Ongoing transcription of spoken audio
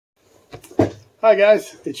Hi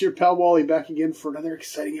guys, it's your pal Wally back again for another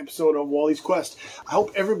exciting episode of Wally's Quest. I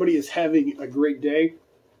hope everybody is having a great day.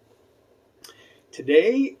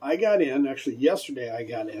 Today I got in, actually yesterday I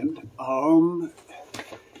got in,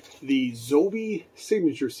 the Zobie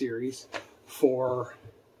Signature Series for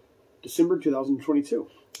December 2022.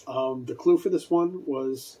 The clue for this one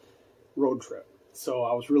was road trip. So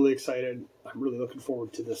I was really excited. I'm really looking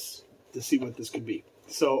forward to this, to see what this could be.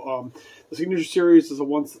 So the Signature Series is a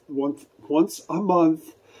once a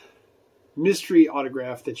month mystery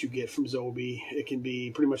autograph that you get from Zobie. It can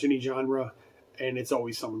be pretty much any genre, and it's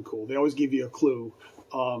always someone cool. They always give you a clue.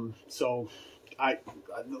 So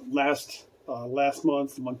last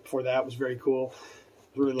month, the month before that was very cool. I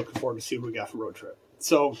was really looking forward to seeing what we got from Road Trip.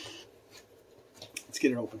 So let's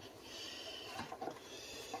get it open.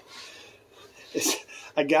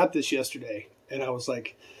 I got this yesterday, and I was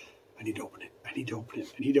like, I need to open it. I need to open it.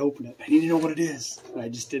 I need to open it. I need to know what it is. And I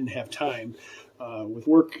just didn't have time. With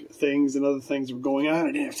work things and other things that were going on,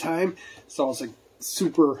 I didn't have time. So I was like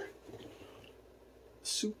super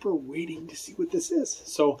waiting to see what this is.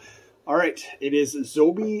 So, all right. It is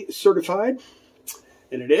Zobie certified.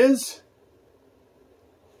 And it is...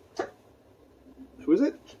 Who is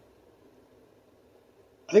it?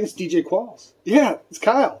 I think it's DJ Qualls. Yeah, it's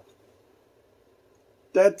Kyle.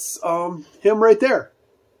 That's him right there.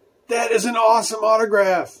 That is an awesome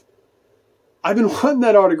autograph. I've been wanting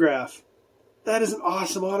that autograph. That is an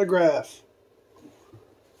awesome autograph.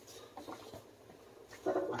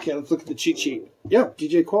 Okay, let's look at the cheat sheet. Yeah,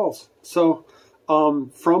 DJ Qualls. So,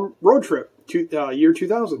 from Road Trip, year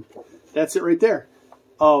 2000. That's it right there.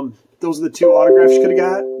 Those are the two autographs you could have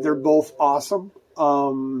got. They're both awesome.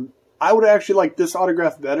 I would actually like this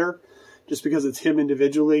autograph better, just because it's him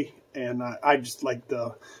individually, and I just like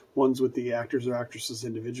the ones with the actors or actresses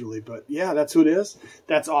individually. But yeah, that's who it is.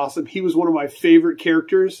 That's awesome. He was one of my favorite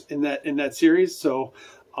characters in that series. So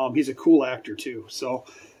he's a cool actor too. So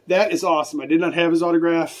that is awesome. I did not have his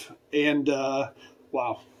autograph, and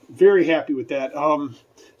wow, very happy with that.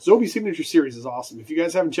 Zobie Signature Series is awesome. If you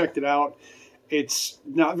guys haven't checked it out, it's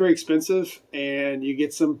not very expensive, and you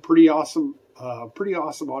get some pretty awesome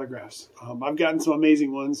autographs. I've gotten some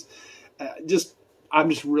amazing ones. I'm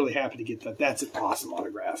just really happy to get that. That's an awesome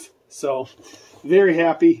autograph. So very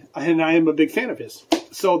happy, and I am a big fan of his.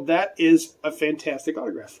 So that is a fantastic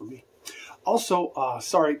autograph for me. Also,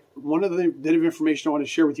 sorry, one other bit of information I want to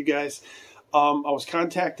share with you guys. I was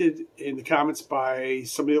contacted in the comments by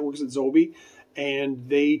somebody that works at Zobie, and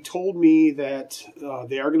they told me that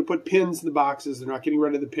they are going to put pins in the boxes. They're not getting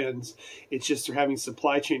rid of the pins. It's just they're having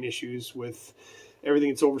supply chain issues with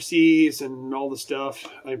everything that's overseas and all the stuff.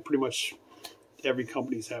 Pretty much every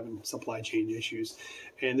company's having supply chain issues,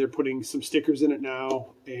 and they're putting some stickers in it now,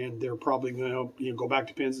 and they're probably going to go back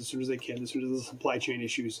to pins as soon as they can, as soon as the supply chain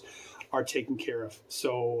issues are taken care of.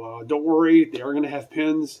 So don't worry, they are going to have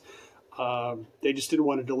pins. They just didn't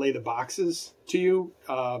want to delay the boxes to you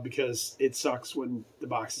because it sucks when the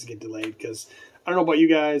boxes get delayed. Because I don't know about you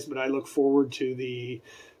guys, but I look forward to the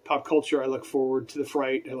pop culture. I look forward to the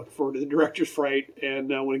Fright. I look forward to the director's Fright. And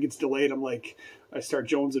when it gets delayed, I'm like, I start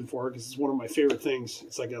jonesing for it because it's one of my favorite things.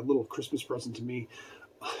 It's like a little Christmas present to me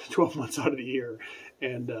 12 months out of the year.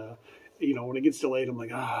 And, when it gets delayed, I'm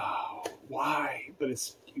like, why? But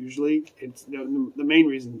it's usually, the main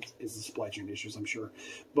reason is the supply chain issues, I'm sure.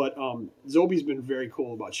 But Zobie's been very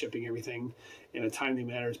cool about shipping everything in a timely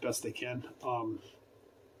manner as best they can.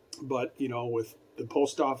 But, with the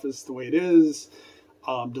post office the way it is,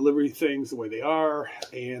 delivery things the way they are,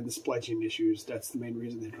 and the supply chain issues, that's the main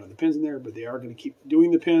reason they don't have the pins in there. But they are going to keep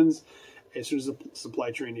doing the pins as soon as the supply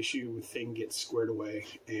chain issue thing gets squared away.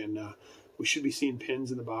 And we should be seeing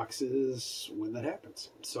pins in the boxes when that happens.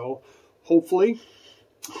 So hopefully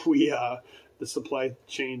the supply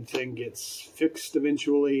chain thing gets fixed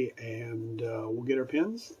eventually, and we'll get our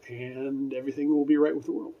pins, and everything will be right with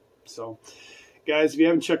the world. So guys, if you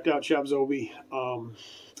haven't checked out Shop Zobie,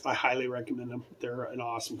 I highly recommend them. They're an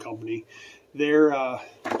awesome company. Their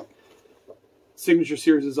Signature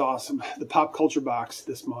Series is awesome. The Pop Culture box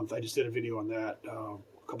this month, I just did a video on that a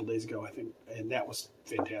couple days ago, I think, and that was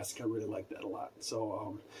fantastic. I really liked that a lot.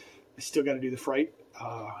 So I still got to do the Fright,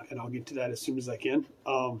 and I'll get to that as soon as I can.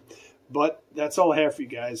 But that's all I have for you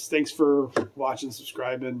guys. Thanks for watching,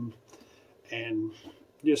 subscribing, and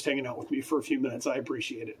just hanging out with me for a few minutes. I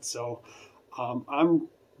appreciate it. So I'm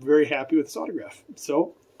very happy with this autograph.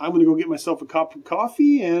 So I'm going to go get myself a cup of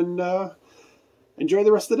coffee and enjoy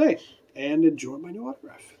the rest of the day and enjoy my new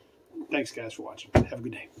autograph. Thanks, guys, for watching. Have a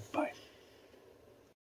good day. Bye.